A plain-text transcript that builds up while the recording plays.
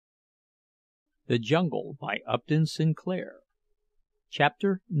The Jungle by Upton Sinclair.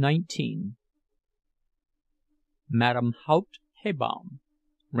 Chapter 19. Madame Haupt Hebaum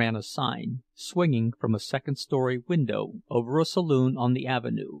ran a sign, swinging from a second-story window over a saloon on the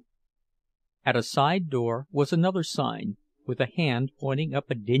avenue. At a side door was another sign, with a hand pointing up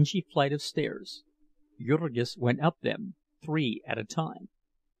a dingy flight of stairs. Jurgis went up them, 3 at a time.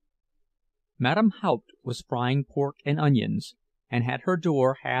 Madame Haupt was frying pork and onions, and had her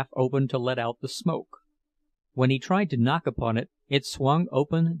door half open to let out the smoke. When he tried to knock upon it, it swung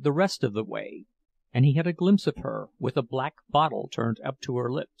open the rest of the way, and he had a glimpse of her, with a black bottle turned up to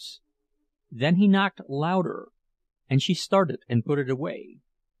her lips. Then he knocked louder, and she started and put it away.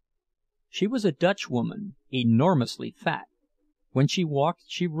 She was a Dutch woman, enormously fat. When she walked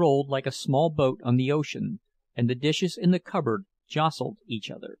she rolled like a small boat on the ocean, and the dishes in the cupboard jostled each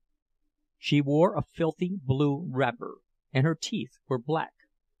other. She wore a filthy blue wrapper, and her teeth were black.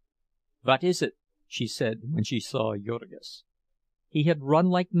 "What is it?" she said when she saw Jurgis. He had run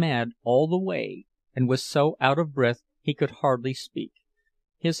like mad all the way, and was so out of breath he could hardly speak.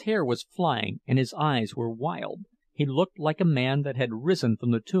 His hair was flying, and his eyes were wild. He looked like a man that had risen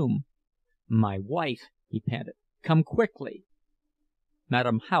from the tomb. "My wife," he panted. "Come quickly."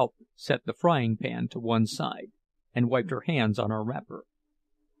 Madame Haupt set the frying-pan to one side, and wiped her hands on her wrapper.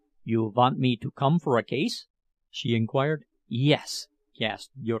 "You want me to come for a case?" she inquired. "Yes,"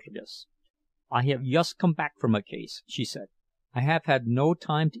 gasped Jurgis. "I have just come back from a case," she said. "I have had no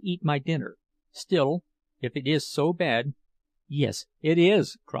time to eat my dinner. Still, if it is so bad—" "Yes, it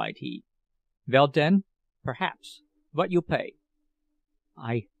is!" cried he. "Well, then, perhaps. What you pay?"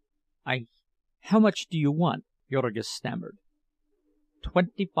 How much do you want?" Jurgis stammered.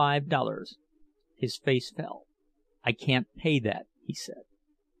 $25. His face fell. "I can't pay that," he said.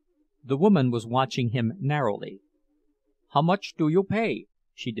 The woman was watching him narrowly. "How much do you pay?"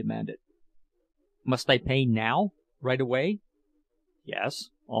 she demanded. "Must I pay now? Right away?" "Yes,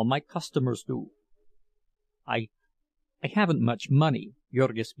 all my customers do." I haven't much money,"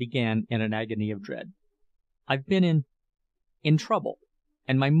 Jurgis began in an agony of dread. "I've been in trouble,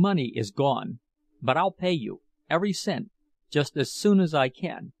 and my money is gone. But I'll pay you, every cent, just as soon as I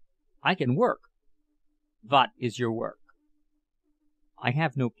can. I can work." "What is your work?" "I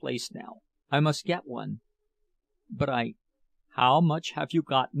have no place now. I must get one. But How much have you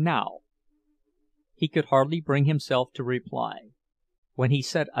got now?" He could hardly bring himself to reply. When he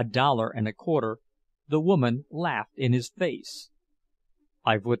said $1.25, the woman laughed in his face.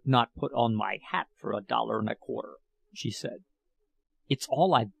 "I would not put on my hat for $1.25," she said. "It's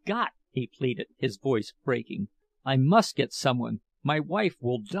all I've got," he pleaded, his voice breaking. "I must get someone. My wife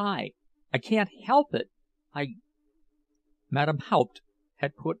will die. I can't help it. Madame Haupt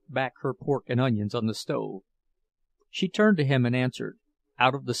had put back her pork and onions on the stove. She turned to him and answered,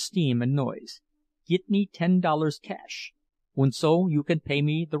 out of the steam and noise, "Get me $10 cash, and so you can pay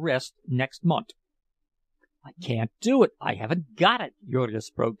me the rest next month." "I can't do it. I haven't got it," Jurgis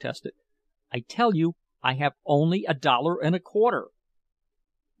protested. "I tell you, I have only $1.25."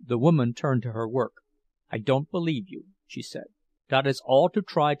 The woman turned to her work. "I don't believe you," she said. "That is all to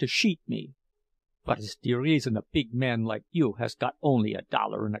try to cheat me. What is the reason a big man like you has got only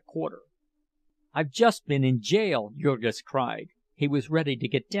 $1.25?" "I've just been in jail," Jurgis cried. He was ready to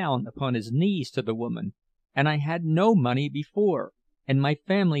get down upon his knees to the woman. "And I had no money before, and my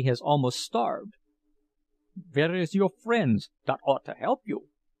family has almost starved." "Where is your friends that ought to help you?"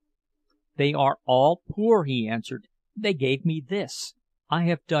 "They are all poor," he answered. "They gave me this. I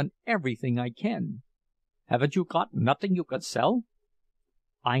have done everything I can." "Haven't you got nothing you can sell?"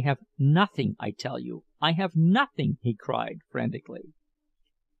 "I have nothing, I tell you. I have nothing!" he cried frantically.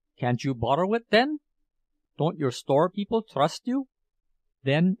 "Can't you borrow it, then? Don't your store people trust you?"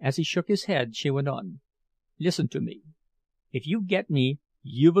 Then, as he shook his head, she went on, "Listen to me. If you get me,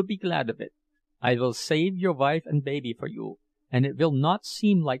 you will be glad of it. I will save your wife and baby for you, and it will not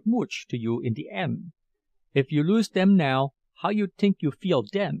seem like much to you in the end. If you lose them now, how you think you feel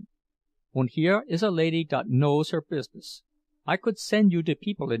then? And here is a lady that knows her business. I could send you to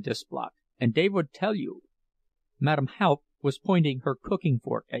people in this block, and they would tell you." Madame Haupt was pointing her cooking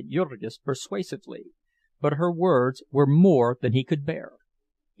fork at Jurgis persuasively, but her words were more than he could bear.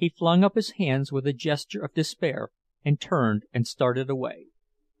 He flung up his hands with a gesture of despair, and turned and started away.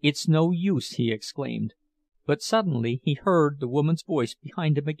 "It's no use," he exclaimed. But suddenly he heard the woman's voice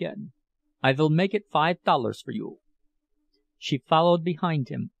behind him again. "I will make it $5 for you." She followed behind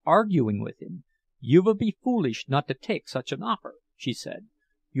him, arguing with him. "You will be foolish not to take such an offer," she said.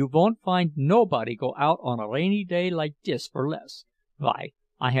 "You won't find nobody go out on a rainy day like dis for less. Why,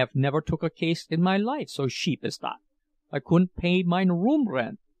 I have never took a case in my life so cheap as that. I couldn't pay mine room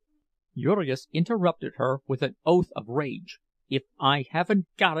rent." Jurgis interrupted her with an oath of rage. "If I haven't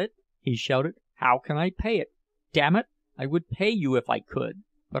got it," he shouted, "how can I pay it? Damn it, I would pay you if I could,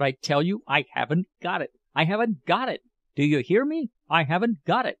 but I tell you I haven't got it! I haven't got it! Do you hear me? I haven't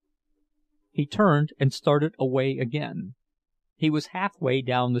got it!" He turned and started away again. He was halfway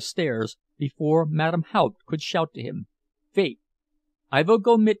down the stairs before Madame Haupt could shout to him, "Vait! I will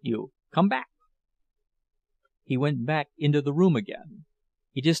go mit you. Come back!" He went back into the room again.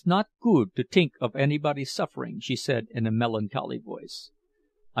 "It is not good to tink of anybody suffering," she said in a melancholy voice.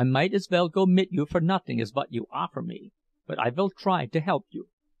 "I might as well go mit you for nothing as what you offer me, but I will try to help you.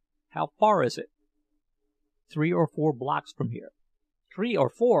 How far is it?" "3 or 4 blocks from here." "3 or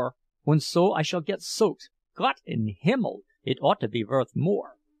 4! Und so I shall get soaked! Gott in Himmel! It ought to be worth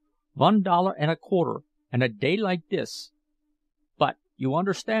more. $1.25, and a day like this! But you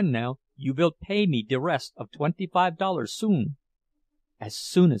understand now, you will pay me de rest of $25 soon." "As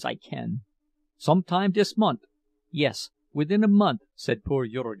soon as I can." "Sometime dis month." "Yes, within a month," said poor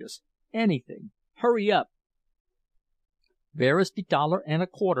Jurgis. "Anything. Hurry up." "Where is de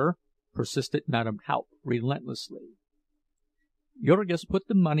 $1.25?" persisted Madame Haupt relentlessly. Jurgis put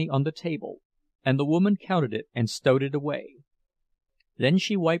the money on the table, and the woman counted it and stowed it away. Then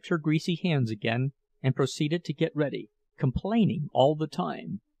she wiped her greasy hands again and proceeded to get ready, complaining all the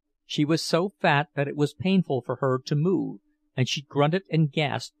time. She was so fat that it was painful for her to move, and she grunted and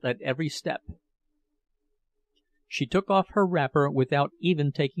gasped at every step. She took off her wrapper without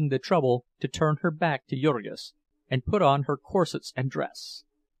even taking the trouble to turn her back to Jurgis, and put on her corsets and dress.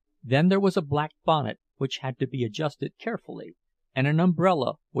 Then there was a black bonnet which had to be adjusted carefully, and an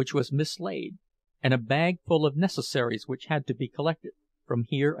umbrella which was mislaid, and a bag full of necessaries which had to be collected from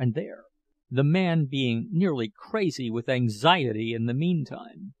here and there, the man being nearly crazy with anxiety in the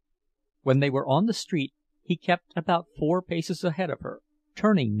meantime. When they were on the street, he kept about 4 paces ahead of her,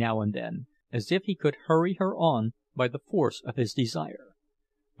 turning now and then, as if he could hurry her on by the force of his desire.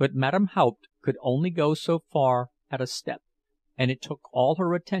 But Madame Haupt could only go so far at a step, and it took all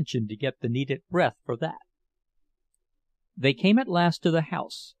her attention to get the needed breath for that. They came at last to the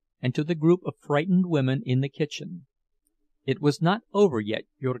house, and to the group of frightened women in the kitchen. It was not over yet,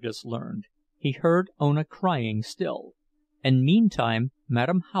 Jurgis learned. He heard Ona crying still, and meantime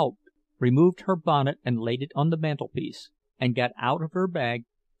Madame Haupt removed her bonnet and laid it on the mantelpiece, and got out of her bag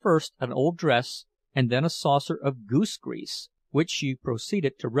first an old dress and then a saucer of goose grease, which she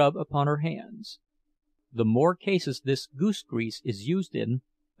proceeded to rub upon her hands. The more cases this goose grease is used in,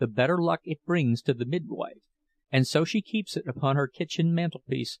 the better luck it brings to the midwife, and so she keeps it upon her kitchen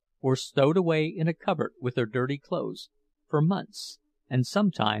mantelpiece or stowed away in a cupboard with her dirty clothes, for months, and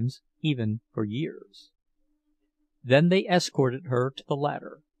sometimes even for years. Then they escorted her to the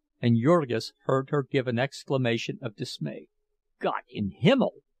ladder, and Jurgis heard her give an exclamation of dismay. "Gott in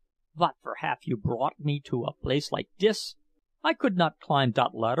Himmel! What for have you brought me to a place like this? I could not climb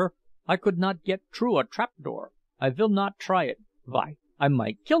dot ladder. I could not get through a trapdoor. I will not try it. Why, I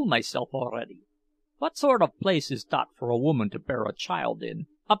might kill myself already. What sort of place is dot for a woman to bear a child in,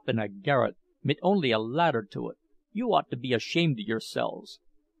 up in a garret, mit only a ladder to it? You ought to be ashamed of yourselves."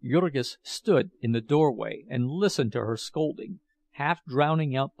 Jurgis stood in the doorway and listened to her scolding, half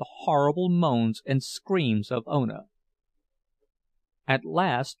drowning out the horrible moans and screams of Ona. At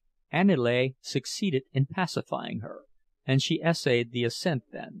last Aniele succeeded in pacifying her, and she essayed the ascent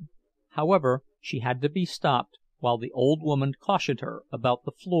then. However, she had to be stopped while the old woman cautioned her about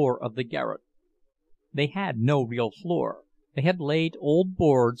the floor of the garret. They had no real floor. They had laid old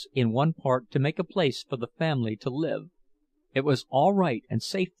boards in one part to make a place for the family to live. It was all right and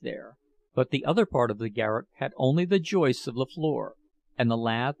safe there, but the other part of the garret had only the joists of the floor, and the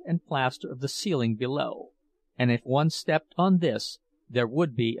lath and plaster of the ceiling below, and if one stepped on this, there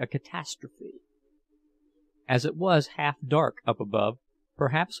would be a catastrophe. As it was half dark up above,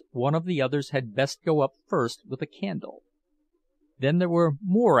 perhaps one of the others had best go up first with a candle. Then there were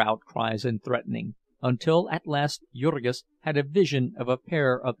more outcries and threatening, until at last Jurgis had a vision of a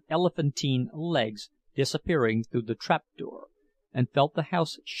pair of elephantine legs disappearing through the trapdoor, and felt the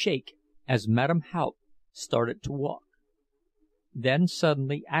house shake as Madame Haupt started to walk. Then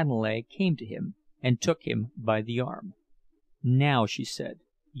suddenly Aniele came to him and took him by the arm. "Now," she said,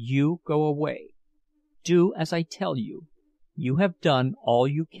 "you go away. Do as I tell you. You have done all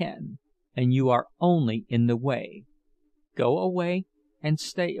you can, and you are only in the way. Go away and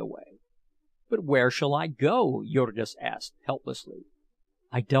stay away." "But where shall I go?" Jurgis asked helplessly.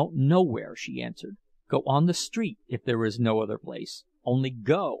 "I don't know where," she answered. "Go on the street if there is no other place. Only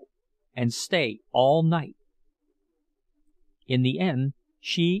go, and stay all night." In the end,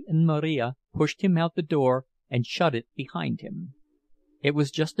 she and Marija pushed him out the door and shut it behind him. It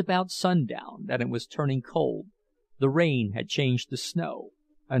was just about sundown, and it was turning cold. The rain had changed to snow,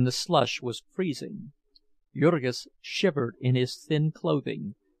 and the slush was freezing. Jurgis shivered in his thin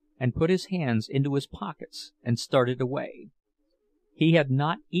clothing, and put his hands into his pockets and started away. He had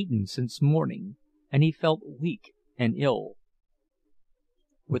not eaten since morning, and he felt weak and ill.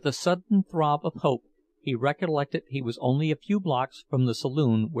 With a sudden throb of hope, he recollected he was only a few blocks from the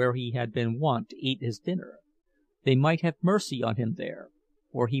saloon where he had been wont to eat his dinner. They might have mercy on him there,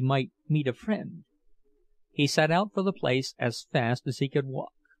 or he might meet a friend. He set out for the place as fast as he could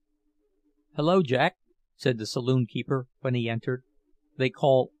walk. "Hello, Jack," said the saloon keeper when he entered. They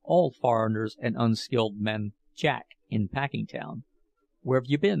call all foreigners and unskilled men Jack in Packingtown. "Where've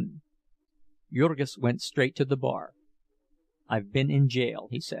you been?" Jurgis went straight to the bar. "I've been in jail,"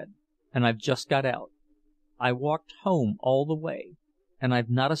 he said, "and I've just got out. I walked home all the way, and I've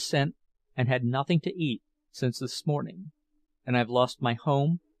not a cent, and had nothing to eat since this morning. And I've lost my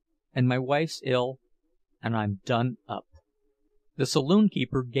home, and my wife's ill, and I'm done up." The saloon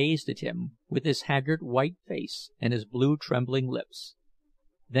keeper gazed at him, with his haggard white face and his blue trembling lips.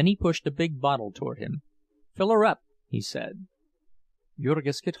 Then he pushed a big bottle toward him. "Fill her up," he said.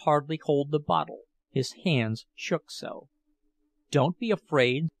 Jurgis could hardly hold the bottle, his hands shook so. "Don't be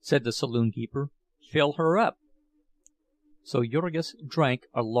afraid," said the saloon keeper. "Fill her up." So Jurgis drank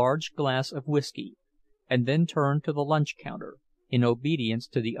a large glass of whiskey, and then turned to the lunch counter, in obedience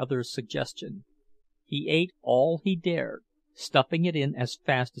to the other's suggestion. He ate all he dared, stuffing it in as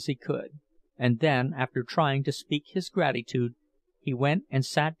fast as he could, and then, after trying to speak his gratitude, he went and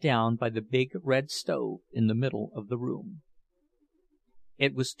sat down by the big red stove in the middle of the room.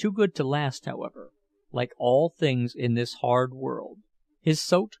 It was too good to last, however, like all things in this hard world. His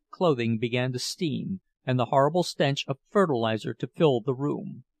soaked clothing began to steam, and the horrible stench of fertilizer to fill the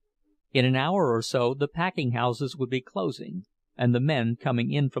room. In an hour or so the packing houses would be closing, and the men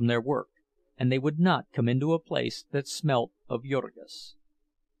coming in from their work, and they would not come into a place that smelt of Jurgis.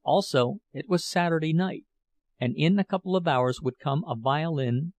 Also, it was Saturday night, and in a couple of hours would come a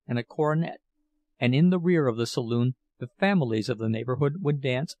violin and a cornet, and in the rear of the saloon the families of the neighborhood would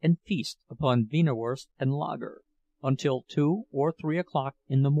dance and feast upon wienerwurst and lager until 2 or 3 o'clock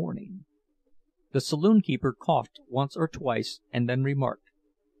in the morning. The saloon keeper coughed once or twice, and then remarked,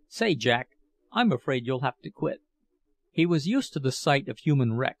 "Say, Jack, I'm afraid you'll have to quit." He was used to the sight of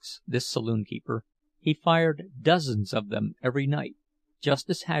human wrecks, this saloon keeper. He fired dozens of them every night, just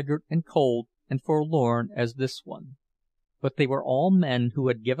as haggard and cold and forlorn as this one. But they were all men who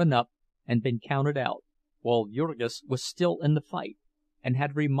had given up and been counted out, while Jurgis was still in the fight, and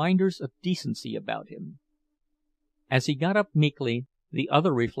had reminders of decency about him. As he got up meekly, the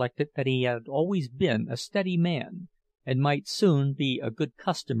other reflected that he had always been a steady man, and might soon be a good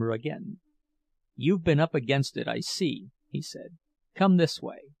customer again. "You've been up against it, I see," he said. "Come this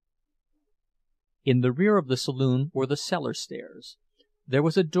way." In the rear of the saloon were the cellar stairs. There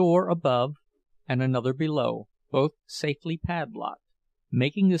was a door above and another below, both safely padlocked,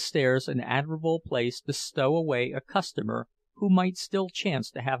 making the stairs an admirable place to stow away a customer who might still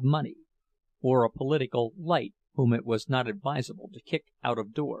chance to have money, or a political light whom it was not advisable to kick out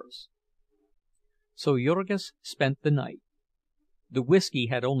of doors. So Jurgis spent the night. The whiskey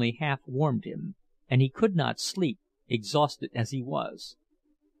had only half warmed him, and he could not sleep, exhausted as he was.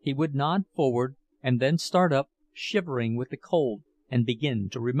 He would nod forward, and then start up, shivering with the cold, and begin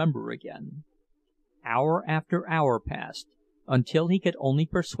to remember again. Hour after hour passed, until he could only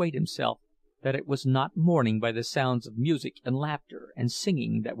persuade himself that it was not morning by the sounds of music and laughter and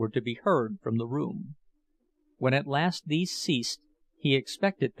singing that were to be heard from the room. When at last these ceased, he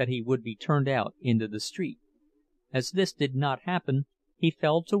expected that he would be turned out into the street. As this did not happen, he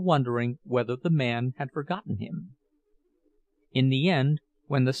fell to wondering whether the man had forgotten him. In the end,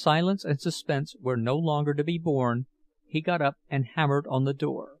 when the silence and suspense were no longer to be borne, he got up and hammered on the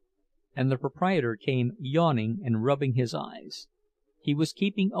door, and the proprietor came yawning and rubbing his eyes. He was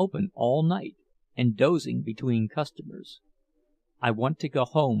keeping open all night, and dozing between customers. "I want to go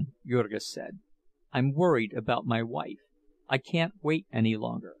home," Jurgis said. "I'm worried about my wife. I can't wait any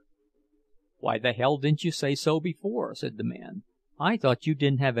longer." "Why the hell didn't you say so before?" said the man. "I thought you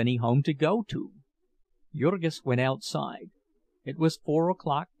didn't have any home to go to." Jurgis went outside. It was 4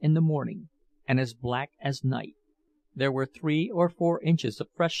 o'clock in the morning, and as black as night. There were 3 or 4 inches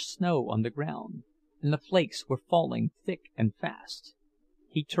of fresh snow on the ground, and the flakes were falling thick and fast.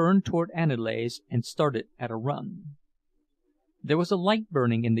 He turned toward Aniele's and started at a run. There was a light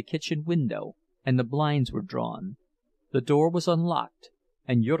burning in the kitchen window, and the blinds were drawn. The door was unlocked,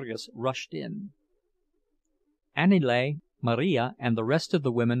 and Jurgis rushed in. Aniele, Maria, and the rest of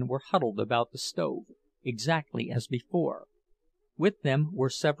the women were huddled about the stove, exactly as before. With them were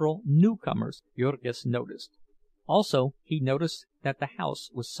several newcomers Jurgis noticed. Also, he noticed that the house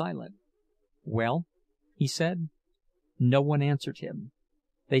was silent. "Well?" he said. No one answered him.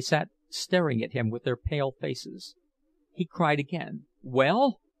 They sat staring at him with their pale faces. He cried again,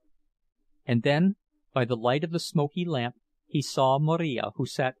 "Well?" And then, by the light of the smoky lamp, he saw Marija, who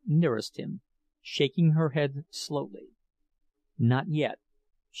sat nearest him, shaking her head slowly. "Not yet,"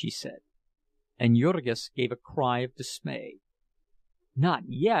 she said. And Jurgis gave a cry of dismay. "Not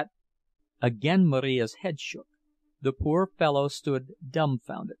yet!" Again Marija's head shook. The poor fellow stood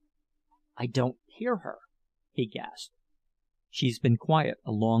dumbfounded. "I don't hear her," he gasped. "She's been quiet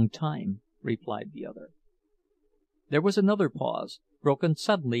a long time," replied the other. There was another pause, broken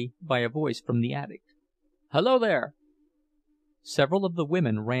suddenly by a voice from the attic. "Hello there!" Several of the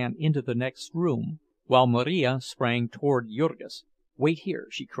women ran into the next room, while Marija sprang toward Jurgis. "Wait here,"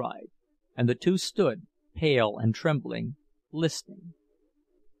 she cried, and the two stood, pale and trembling, listening.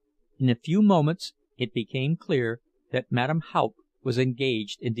 In a few moments it became clear that Madame Haupt was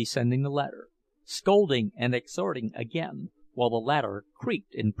engaged in descending the ladder, scolding and exhorting again, while the ladder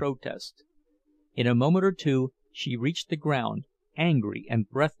creaked in protest. In a moment or two she reached the ground, angry and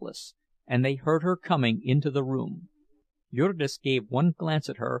breathless, and they heard her coming into the room. Jurgis gave one glance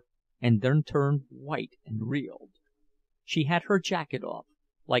at her, and then turned white and reeled. She had her jacket off,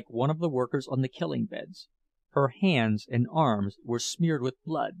 like one of the workers on the killing beds. Her hands and arms were smeared with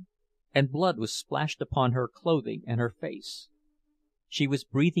blood, and blood was splashed upon her clothing and her face. She was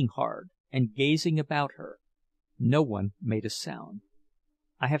breathing hard and gazing about her. No one made a sound.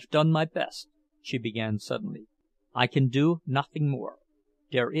 "I have done my best," she began suddenly. "I can do nothing more.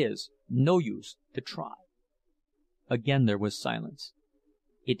 There is no use to try." Again there was silence.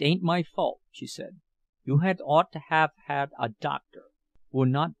 "It ain't my fault," she said. "You had ought to have had a doctor,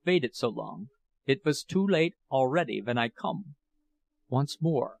 und not waited so long. It was too late already when I come." Once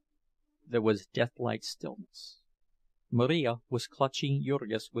more there was deathlike stillness. Marija was clutching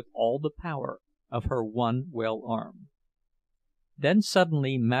Jurgis with all the power of her one well arm. Then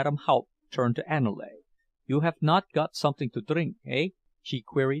suddenly Madame Haupt turned to Aniele. "You have not got something to drink, eh?" she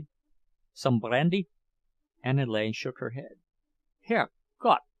queried. "Some brandy?" Aniele shook her head. "Herr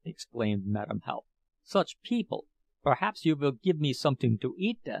Gott!" exclaimed Madame Haupt. "Such people! Perhaps you will give me something to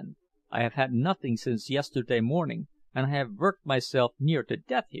eat, then. I have had nothing since yesterday morning, and I have worked myself near to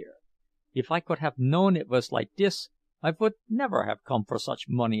death here. If I could have known it was like this, I would never have come for such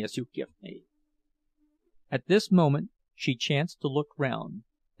money as you give me." At this moment she chanced to look round,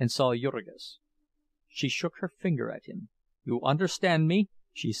 and saw Jurgis. She shook her finger at him. "You understand me?"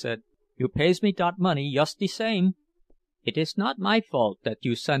 she said. "You pays me dot money just the same. It is not my fault that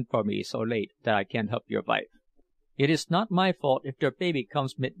you send for me so late that I can't help your wife. It is not my fault if der baby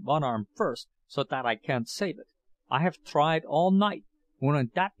comes mit one arm first, so that I can't save it. I have tried all night, und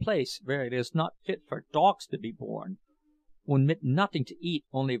in dat place where it is not fit for dogs to be born, und mit nothing to eat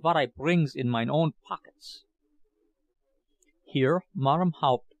only what I brings in mine own pockets." Here Madame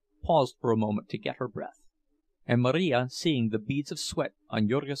Haupt paused for a moment to get her breath, and Marija, seeing the beads of sweat on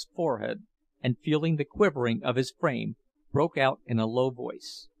Jurgis' forehead and feeling the quivering of his frame, broke out in a low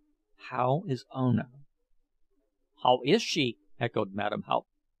voice, "How is Ona?" "How is she?" echoed Madame Haupt.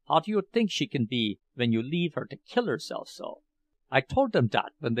 "How do you think she can be when you leave her to kill herself so? I told them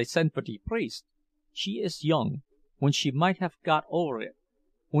dat when they sent for de priest. She is young, und she might have got over it,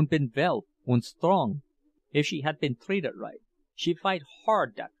 und been well und strong, if she had been treated right. She fight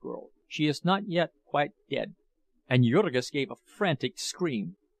hard, dat girl. She is not yet quite dead." And Jurgis gave a frantic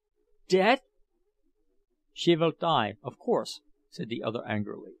scream. "Dead?" "She will die, of course," said the other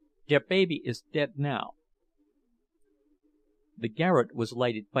angrily. "Der baby is dead now." The garret was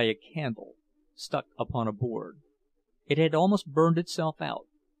lighted by a candle stuck upon a board. It had almost burned itself out,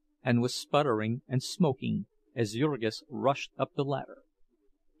 and was sputtering and smoking as Jurgis rushed up the ladder.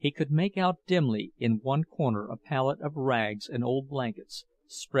 He could make out dimly in one corner a pallet of rags and old blankets,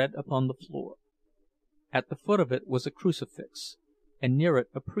 spread upon the floor. At the foot of it was a crucifix, and near it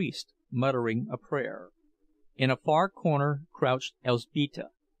a priest muttering a prayer. In a far corner crouched Elzbieta,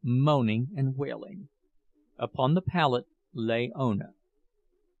 moaning and wailing. Upon the pallet lay Ona.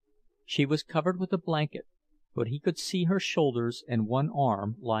 She was covered with a blanket, but he could see her shoulders and one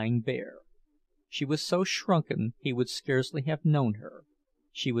arm lying bare. She was so shrunken he would scarcely have known her.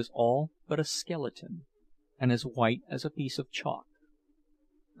 She was all but a skeleton, and as white as a piece of chalk.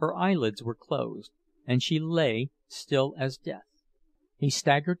 Her eyelids were closed, and she lay still as death. He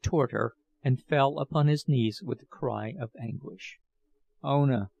staggered toward her and fell upon his knees with a cry of anguish.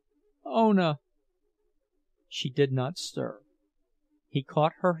 "Ona! Ona!" She did not stir. He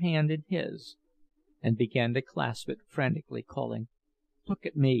caught her hand in his, and began to clasp it frantically, calling, "Look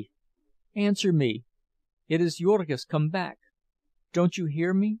at me! Answer me! It is Jurgis come back! Don't you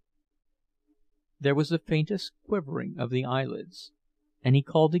hear me?" There was the faintest quivering of the eyelids, and he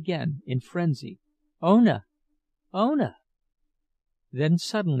called again in frenzy, "Ona! Ona!" Then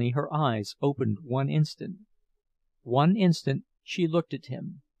suddenly her eyes opened one instant. One instant she looked at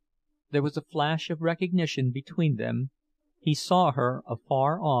him. There was a flash of recognition between them. He saw her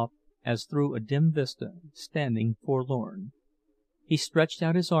afar off as through a dim vista, standing forlorn. He stretched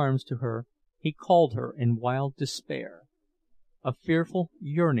out his arms to her, he called her in wild despair. A fearful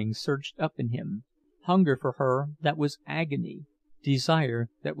yearning surged up in him, hunger for her that was agony, desire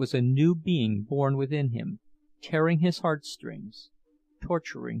that was a new being born within him, tearing his heartstrings,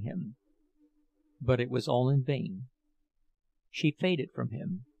 torturing him. But it was all in vain. She faded from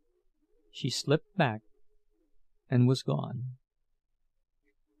him. She slipped back and was gone.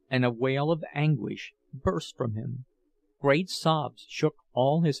 And a wail of anguish burst from him. Great sobs shook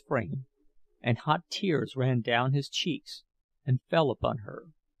all his frame, and hot tears ran down his cheeks and fell upon her.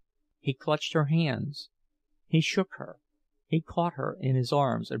 He clutched her hands, he shook her, he caught her in his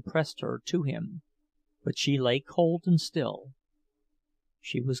arms and pressed her to him, but she lay cold and still.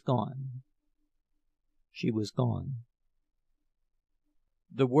 She was gone. She was gone.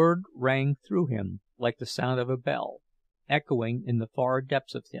 The word rang through him like the sound of a bell, echoing in the far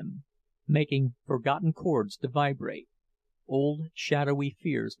depths of him, making forgotten chords to vibrate, old shadowy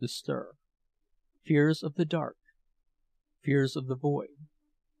fears to stir. Fears of the dark, fears of the void,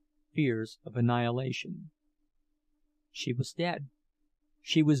 fears of annihilation. She was dead.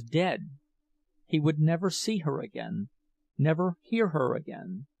 She was dead. He would never see her again, never hear her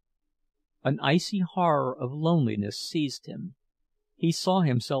again. An icy horror of loneliness seized him. He saw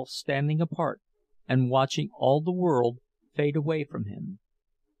himself standing apart and watching all the world fade away from him,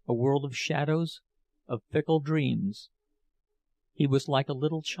 a world of shadows, of fickle dreams. He was like a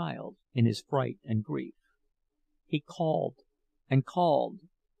little child in his fright and grief. He called and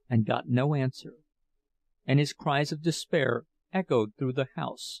got no answer, and his cries of despair echoed through the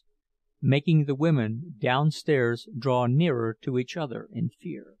house, making the women downstairs draw nearer to each other in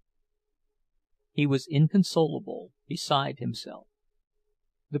fear. He was inconsolable, beside himself.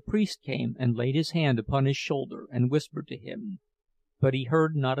 The priest came and laid his hand upon his shoulder and whispered to him, but he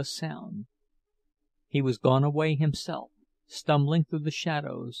heard not a sound. He was gone away himself, stumbling through the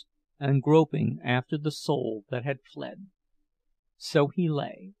shadows and groping after the soul that had fled. So he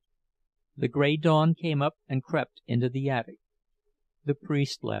lay. The gray dawn came up and crept into the attic. The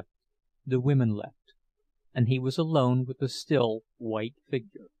priest left, the women left, and he was alone with the still white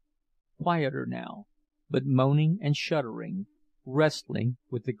figure, quieter now, but moaning and shuddering, wrestling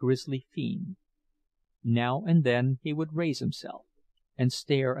with the grisly fiend. Now and then he would raise himself and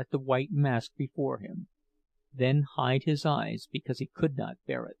stare at the white mask before him, then hide his eyes because he could not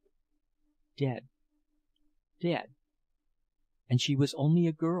bear it. Dead. Dead. And she was only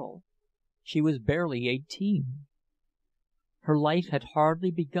a girl. She was barely 18. Her life had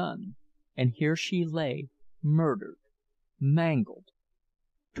hardly begun, and here she lay, murdered, mangled,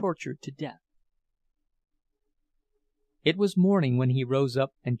 tortured to death. It was morning when he rose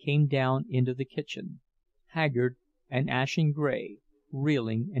up and came down into the kitchen, haggard and ashen gray,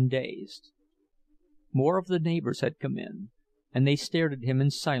 reeling and dazed. More of the neighbors had come in, and they stared at him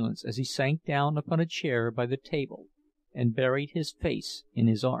in silence as he sank down upon a chair by the table and buried his face in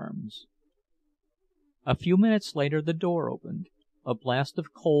his arms. A few minutes later the door opened, a blast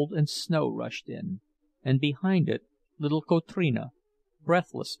of cold and snow rushed in, and behind it little Kotrina,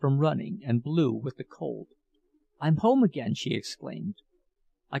 breathless from running and blue with the cold. "I'm home again!" she exclaimed.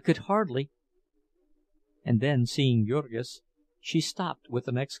 "I could hardly—" And then, seeing Jurgis, she stopped with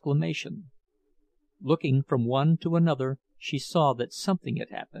an exclamation. Looking from one to another, she saw that something had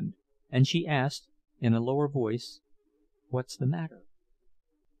happened, and she asked, in a lower voice, "What's the matter?"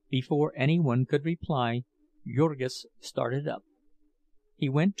 Before anyone could reply, Jurgis started up. He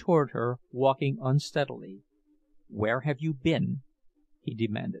went toward her, walking unsteadily. "Where have you been?" he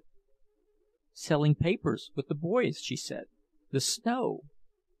demanded. "Selling papers with the boys," she said. "The snow—"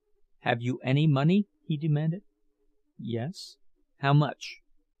 "Have you any money?" he demanded. "Yes." "How much?"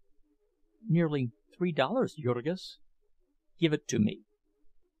 "Nearly $3, Jurgis." "Give it to me."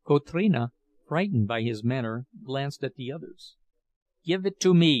 Kotrina, frightened by his manner, glanced at the others. "Give it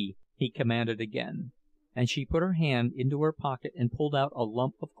to me!" he commanded again, and she put her hand into her pocket and pulled out a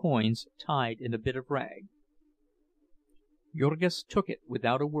lump of coins tied in a bit of rag. Jurgis took it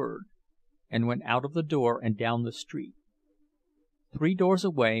without a word, and went out of the door and down the street. 3 doors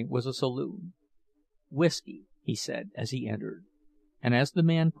away was a saloon. "Whiskey," he said as he entered, and as the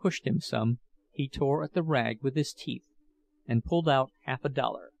man pushed him some, He tore at the rag with his teeth, and pulled out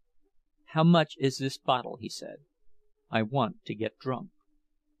 $50. "How much is this bottle?" he said. "I want to get drunk."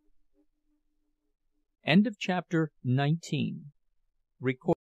 CHAPTER XX.